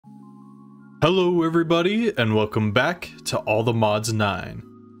Hello everybody, and welcome back to All the Mods 9.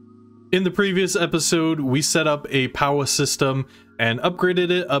 In the previous episode, we set up a power system and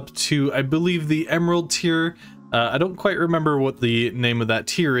upgraded it up to, I believe, the Emerald tier. I don't quite remember what the name of that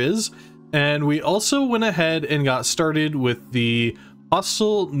tier is. And we also went ahead and got started with the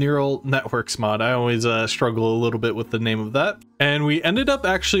Hostile Neural Networks mod. I always struggle a little bit with the name of that. And we ended up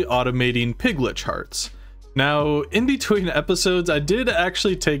actually automating Piglet hearts. Now, in between episodes, I did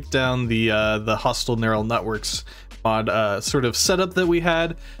actually take down the Hostile Neural Networks mod sort of setup that we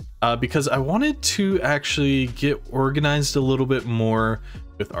had because I wanted to actually get organized a little bit more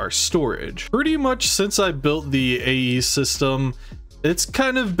with our storage. Pretty much since I built the AE system, it's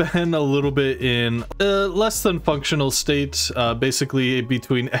kind of been a little bit in less than functional state. Basically,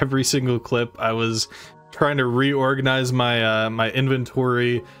 between every single clip, I was trying to reorganize my my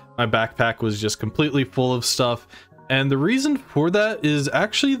inventory. My backpack was just completely full of stuff, and the reason for that is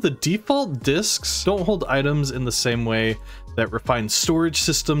actually the default disks don't hold items in the same way that refined storage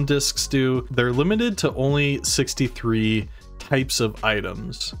system disks do. They're limited to only 63 types of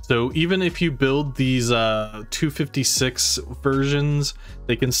items. So even if you build these 256 versions,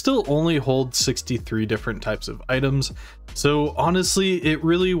 they can still only hold 63 different types of items. So honestly, it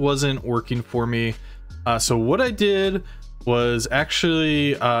really wasn't working for me. So what I did was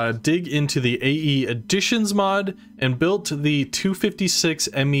actually dig into the AE Additions mod and built the 256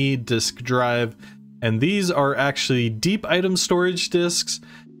 ME disk drive, and these are actually deep item storage disks,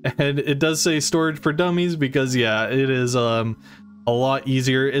 and it does say storage for dummies because yeah, it is a lot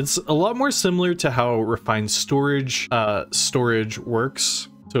easier. It's a lot more similar to how refined storage works.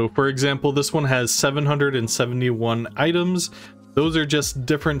 So for example, this one has 771 items. Those are just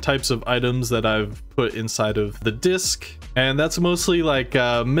different types of items that I've put inside of the disk. And that's mostly like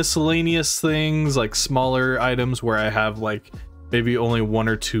miscellaneous things, like smaller items where I have like maybe only one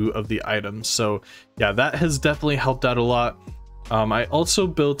or two of the items. So yeah, that has definitely helped out a lot. I also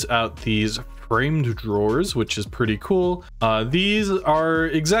built out these framed drawers, which is pretty cool. These are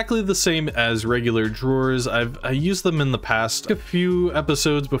exactly the same as regular drawers. I used them in the past. A few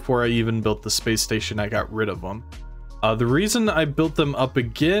episodes before I even built the space station, I got rid of them. The reason I built them up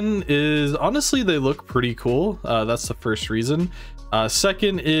again is honestly they look pretty cool. That's the first reason.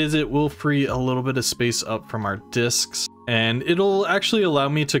 Second is it will free a little bit of space up from our disks, and it'll actually allow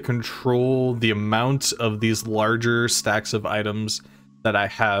me to control the amount of these larger stacks of items that I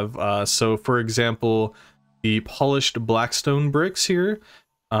have. So for example, the polished blackstone bricks here,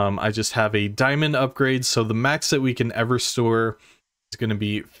 I just have a diamond upgrade, so the max that we can ever store is going to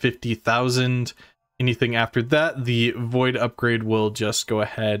be 50,000. Anything after that, the void upgrade will just go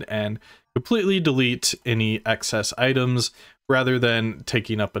ahead and completely delete any excess items rather than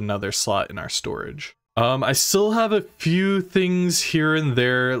taking up another slot in our storage. I still have a few things here and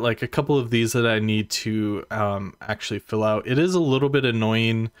there, like a couple of these that I need to actually fill out. It is a little bit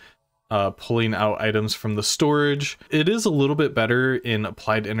annoying pulling out items from the storage. It is a little bit better in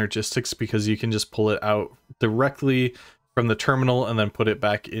applied energistics because you can just pull it out directly from the terminal and then put it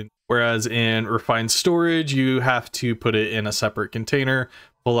back in. Whereas in refined storage, you have to put it in a separate container,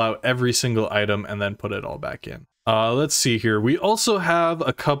 pull out every single item, and then put it all back in. Let's see here. We also have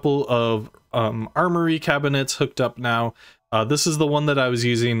a couple of armory cabinets hooked up now. This is the one that I was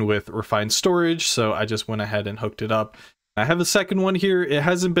using with refined storage, so I just went ahead and hooked it up. I have a second one here. It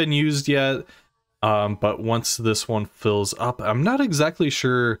hasn't been used yet, but once this one fills up, I'm not exactly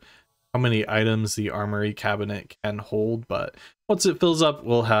sure how many items the armory cabinet can hold, but once it fills up,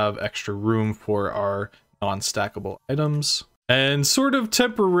 we'll have extra room for our non-stackable items. And sort of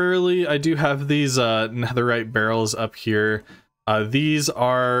temporarily, I do have these netherite barrels up here. These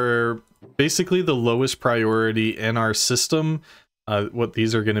are basically the lowest priority in our system. What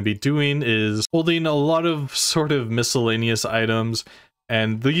these are going to be doing is holding a lot of sort of miscellaneous items,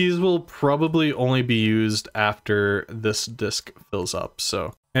 and these will probably only be used after this disk fills up.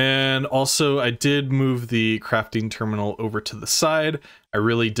 So. And also I did move the crafting terminal over to the side. I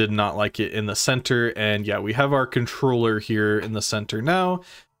really did not like it in the center, and yeah, we have our controller here in the center now,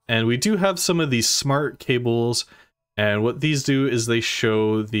 and we do have some of these smart cables, and what these do is they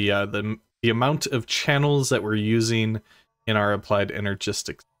show the amount of channels that we're using in our applied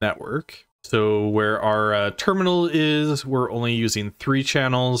energistics network. So where our terminal is, we're only using 3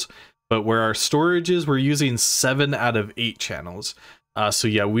 channels, but where our storage is, we're using 7 out of 8 channels. So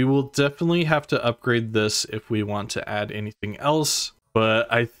yeah, we will definitely have to upgrade this if we want to add anything else,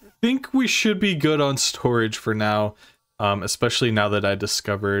 but I think we should be good on storage for now, especially now that I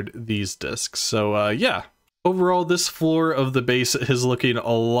discovered these disks. So yeah, overall this floor of the base is looking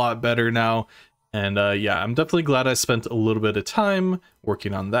a lot better now, and yeah, I'm definitely glad I spent a little bit of time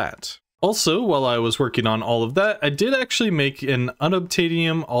working on that. Also, while I was working on all of that, I did actually make an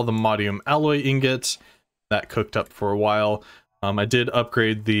unobtainium allthemodium alloy ingots that cooked up for a while. I did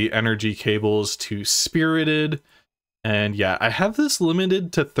upgrade the energy cables to spirited, and yeah, I have this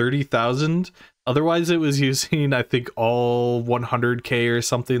limited to 30,000. Otherwise, it was using, I think, all 100k or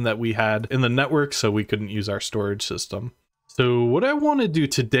something that we had in the network, so we couldn't use our storage system. So what I want to do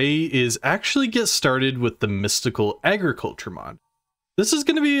today is actually get started with the mystical agriculture mod. This is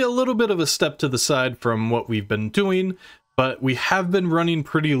going to be a little bit of a step to the side from what we've been doing, but we have been running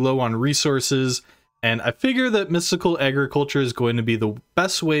pretty low on resources, and I figure that mystical agriculture is going to be the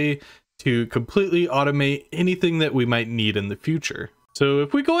best way to completely automate anything that we might need in the future. So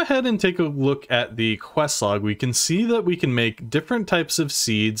if we go ahead and take a look at the quest log, we can see that we can make different types of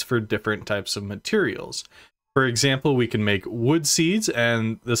seeds for different types of materials. For example, we can make wood seeds,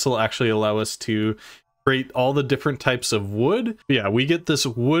 and this will actually allow us to create all the different types of wood. Yeah, we get this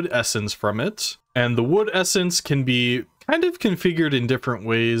wood essence from it, and the wood essence can be kind of configured in different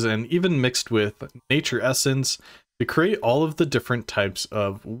ways and even mixed with nature essence to create all of the different types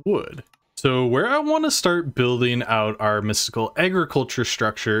of wood. So where I want to start building out our mystical agriculture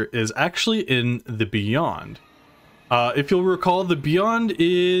structure is actually in the Beyond. If you'll recall, the Beyond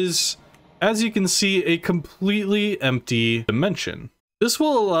is, as you can see, a completely empty dimension. This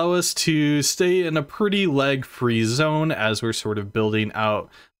will allow us to stay in a pretty lag-free zone as we're sort of building out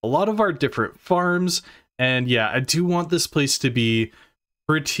a lot of our different farms. And yeah, I do want this place to be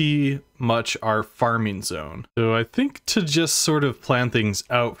pretty much our farming zone. So I think to just sort of plan things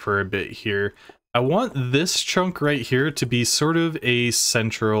out for a bit here, I want this chunk right here to be sort of a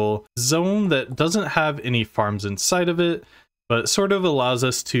central zone that doesn't have any farms inside of it, but sort of allows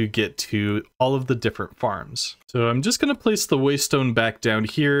us to get to all of the different farms. So I'm just going to place the waystone back down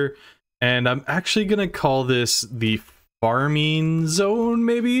here, and I'm actually going to call this the farming zone,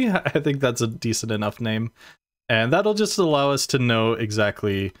 maybe? I think that's a decent enough name. And that'll just allow us to know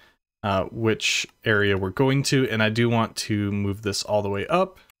exactly which area we're going to, and I do want to move this all the way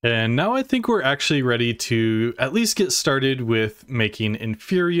up. And now I think we're actually ready to at least get started with making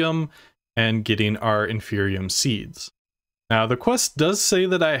inferium and getting our inferium seeds. Now, the quest does say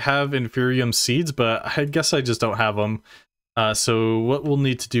that I have inferium seeds, but I guess I just don't have them. So what we'll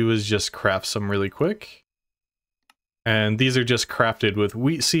need to do is just craft some really quick. And these are just crafted with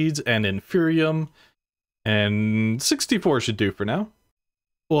wheat seeds and inferium. And 64 should do for now.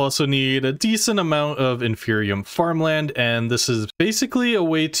 We'll also need a decent amount of inferium farmland, and this is basically a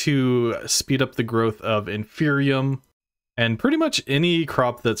way to speed up the growth of inferium and pretty much any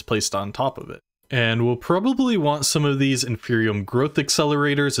crop that's placed on top of it. And we'll probably want some of these inferium growth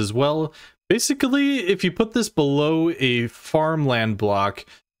accelerators as well. Basically, if you put this below a farmland block,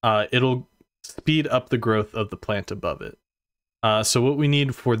 it'll speed up the growth of the plant above it. So what we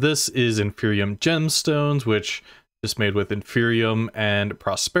need for this is inferium gemstones, which is made with inferium and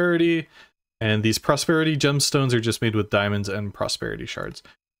prosperity. And these prosperity gemstones are just made with diamonds and prosperity shards.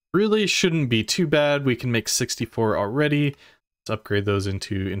 Really shouldn't be too bad. We can make 64 already. Let's upgrade those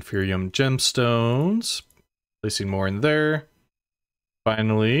into inferium gemstones, placing more in there.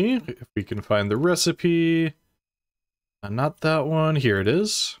 Finally, if we can find the recipe, not that one, here it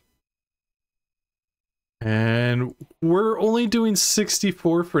is. And we're only doing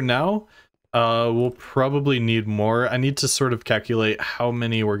 64 for now. We'll probably need more. I need to sort of calculate how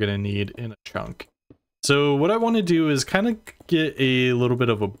many we're going to need in a chunk. So what I want to do is kind of get a little bit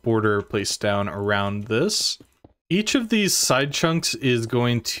of a border placed down around this. Each of these side chunks is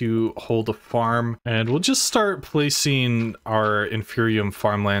going to hold a farm, and we'll just start placing our inferium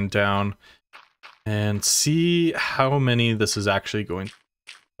farmland down and see how many this is actually going to.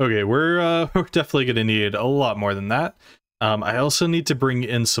 Okay, we're definitely going to need a lot more than that. I also need to bring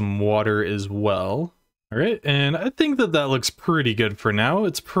in some water as well. All right, and I think that that looks pretty good for now.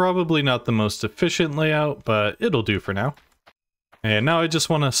 It's probably not the most efficient layout, but it'll do for now. And now I just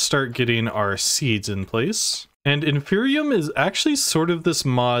want to start getting our seeds in place. And inferium is actually sort of this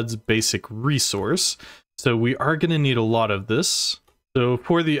mod's basic resource, so we are going to need a lot of this. So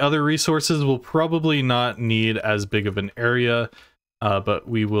for the other resources, we'll probably not need as big of an area, but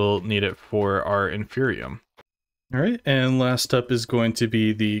we will need it for our inferium. All right, and last up is going to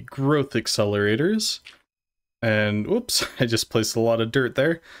be the growth accelerators. And whoops, I just placed a lot of dirt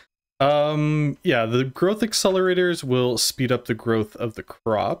there. Yeah, the growth accelerators will speed up the growth of the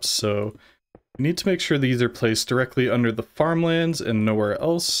crops, so we need to make sure these are placed directly under the farmlands and nowhere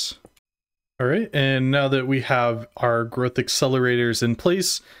else. All right, and now that we have our growth accelerators in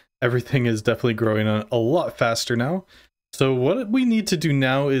place, everything is definitely growing a lot faster now. So what we need to do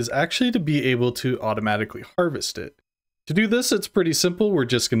now is actually to be able to automatically harvest it. To do this, it's pretty simple. We're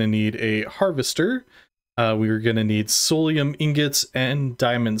just going to need a harvester. We're going to need solium ingots and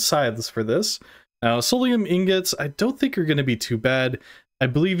diamond scythes for this. Now, solium ingots, I don't think are going to be too bad. I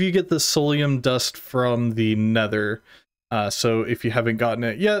believe you get the solium dust from the nether. So if you haven't gotten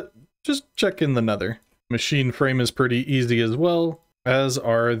it yet, just check in the nether. Machine frame is pretty easy as well, as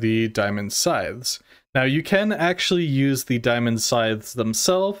are the diamond scythes. Now, you can actually use the diamond scythes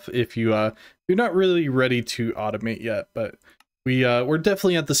themselves if you're not really ready to automate yet, but we're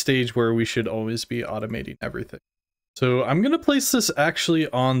definitely at the stage where we should always be automating everything. So I'm going to place this actually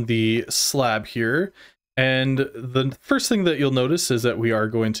on the slab here, and the first thing that you'll notice is that we are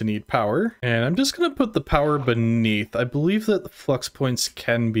going to need power, and I'm just going to put the power beneath. I believe that the flux points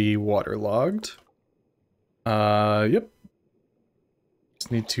can be waterlogged. Yep.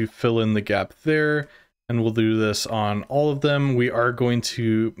 Just need to fill in the gap there, and we'll do this on all of them. We are going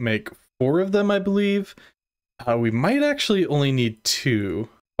to make 4 of them, I believe. We might actually only need 2.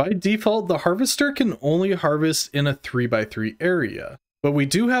 By default, the harvester can only harvest in a 3x3 area, but we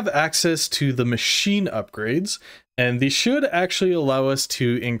do have access to the machine upgrades, and these should actually allow us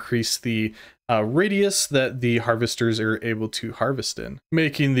to increase the radius that the harvesters are able to harvest in.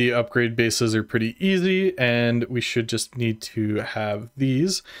 Making the upgrade bases are pretty easy, and we should just need to have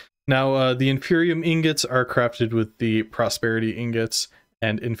these. Now, the inferium ingots are crafted with the prosperity ingots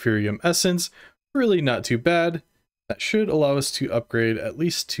and inferium essence. Really not too bad. That should allow us to upgrade at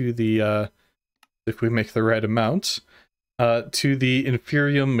least to the, if we make the right amount, to the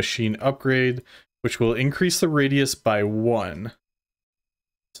inferium machine upgrade, which will increase the radius by 1.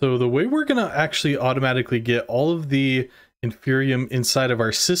 So the way we're going to actually automatically get all of the inferium inside of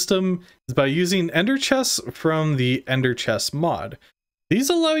our system is by using ender chests from the ender chest mod. These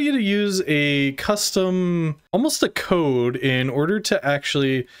allow you to use a custom, almost a code, in order to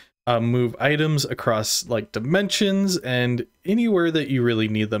actually move items across like dimensions and anywhere that you really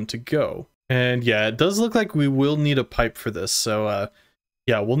need them to go. And yeah, it does look like we will need a pipe for this. So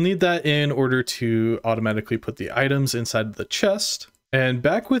yeah, we'll need that in order to automatically put the items inside the chest. And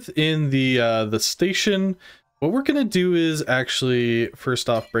back within the station, what we're gonna do is actually first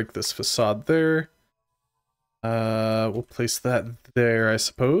off break this facade there. We'll place that there, I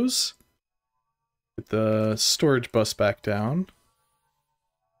suppose. Put the storage bus back down.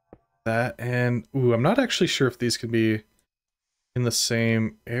 That, and ooh, I'm not actually sure if these can be in the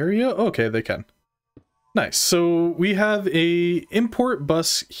same area. Okay, they can. Nice. So we have a import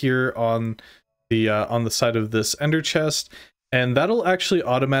bus here on the side of this ender chest, and that'll actually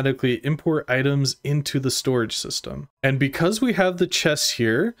automatically import items into the storage system. And because we have the chest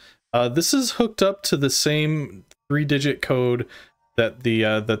here, this is hooked up to the same 3-digit code that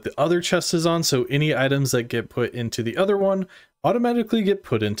the other chest is on, so any items that get put into the other one automatically get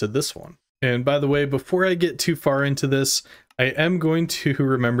put into this one. And by the way, before I get too far into this, I am going to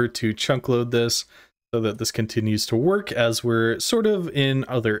remember to chunk load this so that this continues to work as we're sort of in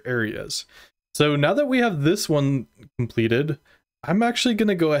other areas. So now that we have this one completed, I'm actually going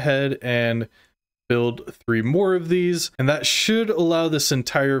to go ahead and build 3 more of these, and that should allow this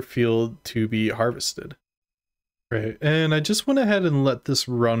entire field to be harvested. Right, and I just went ahead and let this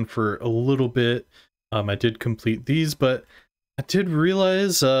run for a little bit. I did complete these, but I did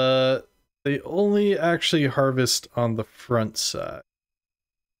realize they only actually harvest on the front side.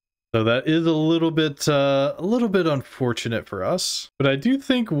 So that is a little bit unfortunate for us. But I do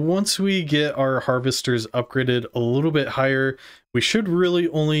think once we get our harvesters upgraded a little bit higher, we should really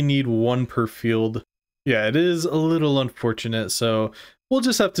only need 1 per field. Yeah, it is a little unfortunate, so we'll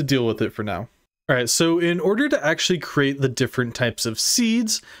just have to deal with it for now. All right, so in order to actually create the different types of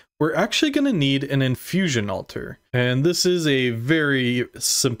seeds, we're actually going to need an infusion altar. And this is a very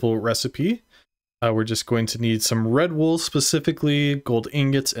simple recipe. We're just going to need some red wool, specifically gold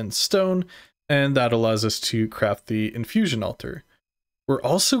ingots and stone, and that allows us to craft the infusion altar. We're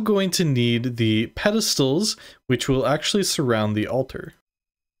also going to need the pedestals, which will actually surround the altar.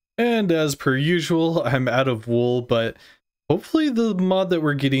 And as per usual, I'm out of wool, but hopefully the mod that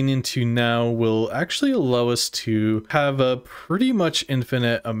we're getting into now will actually allow us to have a pretty much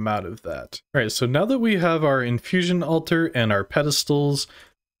infinite amount of that. All right, so now that we have our infusion altar and our pedestals,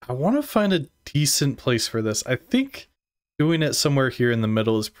 I want to find a decent place for this. I think doing it somewhere here in the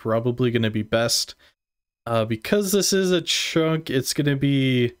middle is probably going to be best. Because this is a chunk, it's going to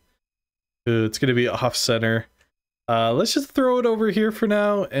be off center. Let's just throw it over here for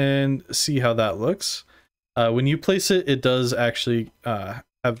now and see how that looks. When you place it, it does actually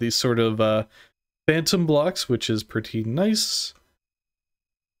have these sort of phantom blocks, which is pretty nice.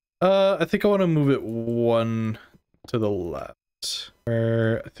 I think I want to move it 1 to the left.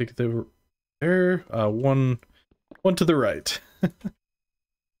 Where I think they were there. 1 one to the right.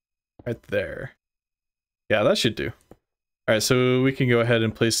 Right there. Yeah, that should do. Alright, so we can go ahead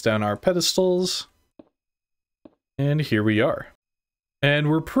and place down our pedestals. And here we are. And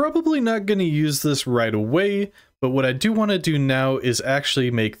we're probably not going to use this right away, but what I do want to do now is actually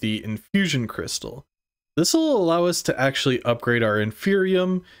make the infusion crystal. This will allow us to actually upgrade our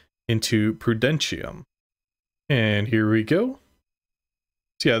inferium into prudentium. And here we go.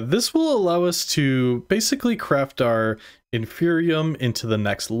 So yeah, this will allow us to basically craft our inferium into the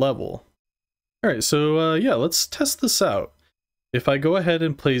next level. Alright, so yeah, let's test this out. If I go ahead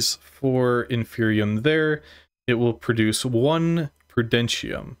and place 4 inferium there, it will produce 1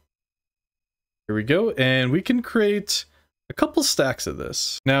 prudentium. Here we go, and we can create a couple stacks of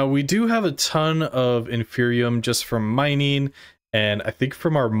this. Now, we do have a ton of inferium just from mining, and I think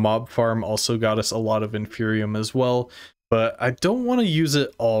from our mob farm also got us a lot of inferium as well, but I don't want to use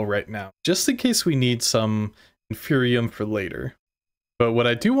it all right now, just in case we need some inferium for later. But what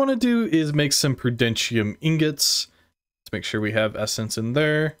I do want to do is make some prudentium ingots. Let's make sure we have essence in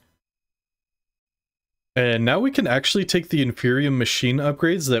there. And now we can actually take the inferium machine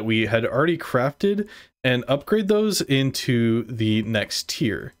upgrades that we had already crafted and upgrade those into the next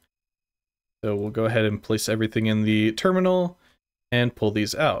tier. So we'll go ahead and place everything in the terminal and pull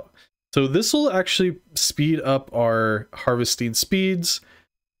these out. So this will actually speed up our harvesting speeds,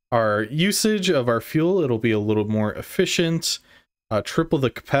 our usage of our fuel. It'll be a little more efficient, triple the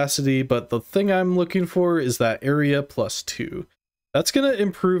capacity, but the thing I'm looking for is that area +2. That's going to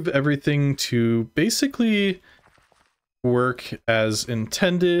improve everything to basically work as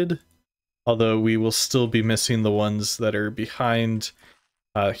intended, although we will still be missing the ones that are behind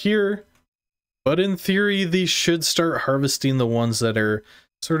here. But in theory, these should start harvesting the ones that are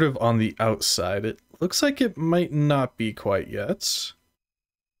sort of on the outside. It looks like it might not be quite yet.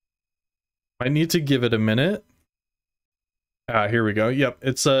 I need to give it a minute. Here we go. Yep,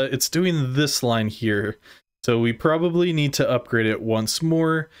 it's doing this line here. So we probably need to upgrade it once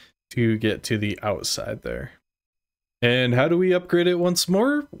more to get to the outside there. And how do we upgrade it once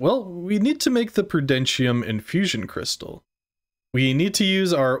more? Well, we need to make the prudentium infusion crystal. We need to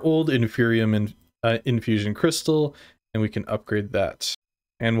use our old inferium infusion crystal, and we can upgrade that.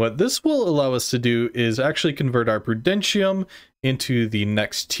 And what this will allow us to do is actually convert our prudentium into the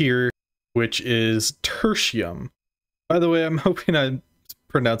next tier, which is tertium. By the way, I'm hoping I'm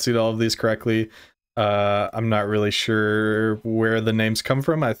pronouncing all of these correctly. I'm not really sure where the names come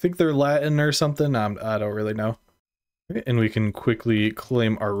from. I think they're Latin or something. I don't really know. Okay, and we can quickly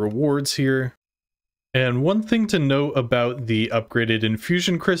claim our rewards here. And one thing to note about the upgraded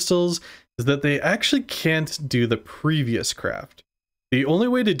infusion crystals is that they actually can't do the previous craft. The only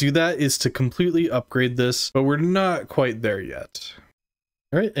way to do that is to completely upgrade this, but we're not quite there yet.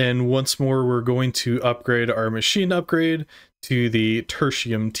 All right, and once more, we're going to upgrade our machine upgrade to the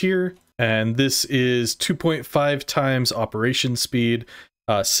tertium tier. And this is 2.5 times operation speed,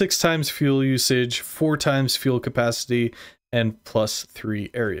 6 times fuel usage, 4 times fuel capacity, and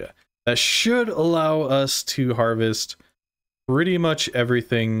 +3 area. That should allow us to harvest pretty much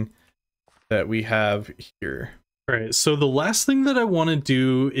everything that we have here. All right, so the last thing that I want to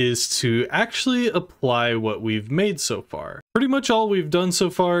do is to actually apply what we've made so far. Pretty much all we've done so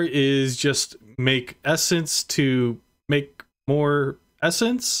far is just make essence to make more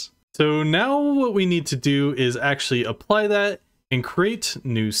essence. So now what we need to do is actually apply that and create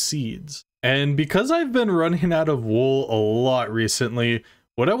new seeds. And because I've been running out of wool a lot recently,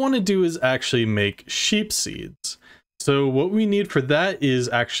 what I want to do is actually make sheep seeds. So what we need for that is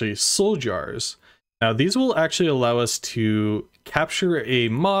actually soul jars. Now these will actually allow us to capture a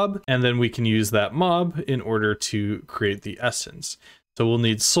mob, and then we can use that mob in order to create the essence. So we'll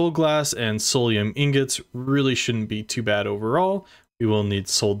need soul glass and soulium ingots. Really shouldn't be too bad overall. We will need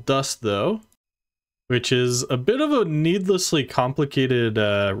soul dust though, which is a bit of a needlessly complicated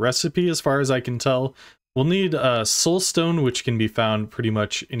recipe as far as I can tell. We'll need soul stone, which can be found pretty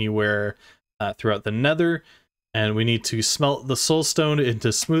much anywhere throughout the nether. And we need to smelt the soul stone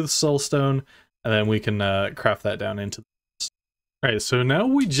into smooth soul stone, and then we can craft that down into this. All right, so now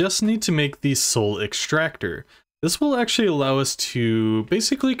we just need to make the soul extractor. This will actually allow us to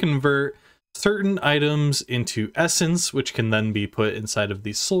basically convert certain items into essence, which can then be put inside of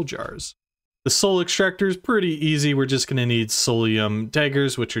these soul jars. The soul extractor is pretty easy. We're just going to need soulium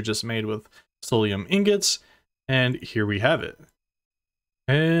daggers, which are just made with soulium ingots, and here we have it.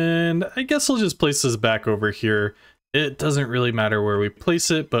 And I guess I'll just place this back over here. It doesn't really matter where we place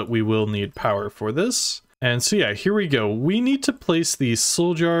it, but we will need power for this. And so yeah, here we go. We need to place these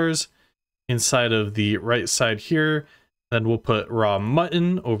soul jars inside of the right side here. Then we'll put raw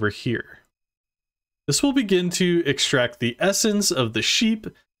mutton over here. This will begin to extract the essence of the sheep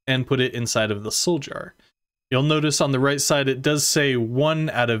and put it inside of the soul jar. You'll notice on the right side it does say 1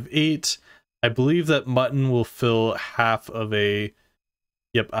 out of 8. I believe that mutton will fill half of a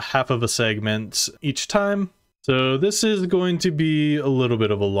segment each time. So this is going to be a little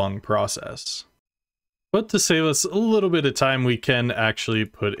bit of a long process. But to save us a little bit of time, we can actually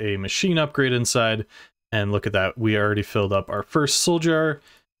put a machine upgrade inside. And look at that, we already filled up our first soul jar.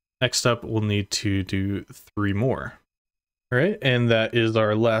 Next up, we'll need to do 3 more. All right, and that is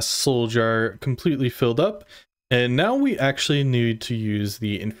our last soul jar completely filled up. And now we actually need to use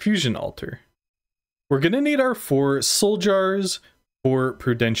the infusion altar. We're gonna need our 4 soul jars, 4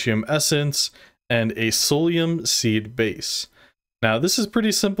 Prudentium essence, and a Solium seed base. Now this is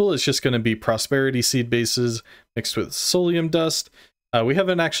pretty simple, it's just gonna be prosperity seed bases mixed with Solium dust. We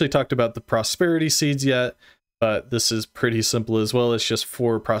haven't actually talked about the prosperity seeds yet, but this is pretty simple as well. It's just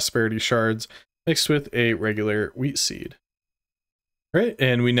 4 prosperity shards mixed with a regular wheat seed. Right,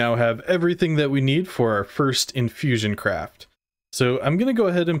 and we now have everything that we need for our first infusion craft. So I'm gonna go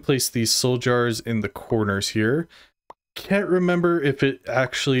ahead and place these soul jars in the corners here. Can't remember if it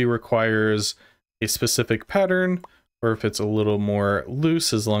actually requires a specific pattern or if it's a little more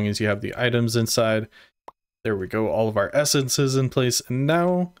loose as long as you have the items inside. There we go, all of our essences in place. And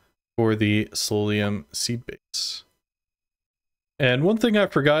now for the Solium seed base. And one thing I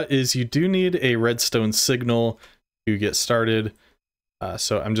forgot is you do need a redstone signal to get started.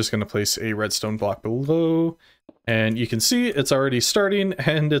 So I'm just going to place a redstone block below, and you can see it's already starting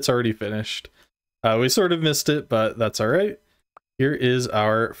and it's already finished. We sort of missed it, but that's all right. Here is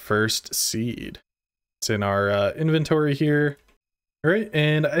our first seed. It's in our inventory here. All right,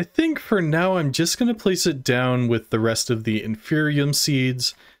 and I think for now I'm just going to place it down with the rest of the inferium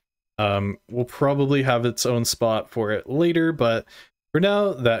seeds. We'll probably have its own spot for it later, but for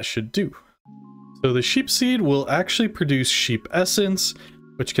now that should do. So the sheep seed will actually produce sheep essence,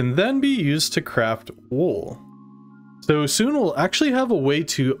 which can then be used to craft wool. So soon we'll actually have a way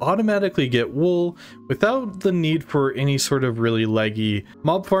to automatically get wool without the need for any sort of really laggy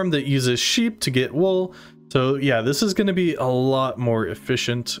mob farm that uses sheep to get wool. So yeah, this is going to be a lot more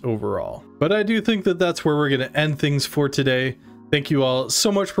efficient overall. But I do think that that's where we're going to end things for today. Thank you all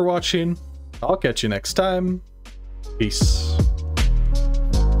so much for watching. I'll catch you next time. Peace.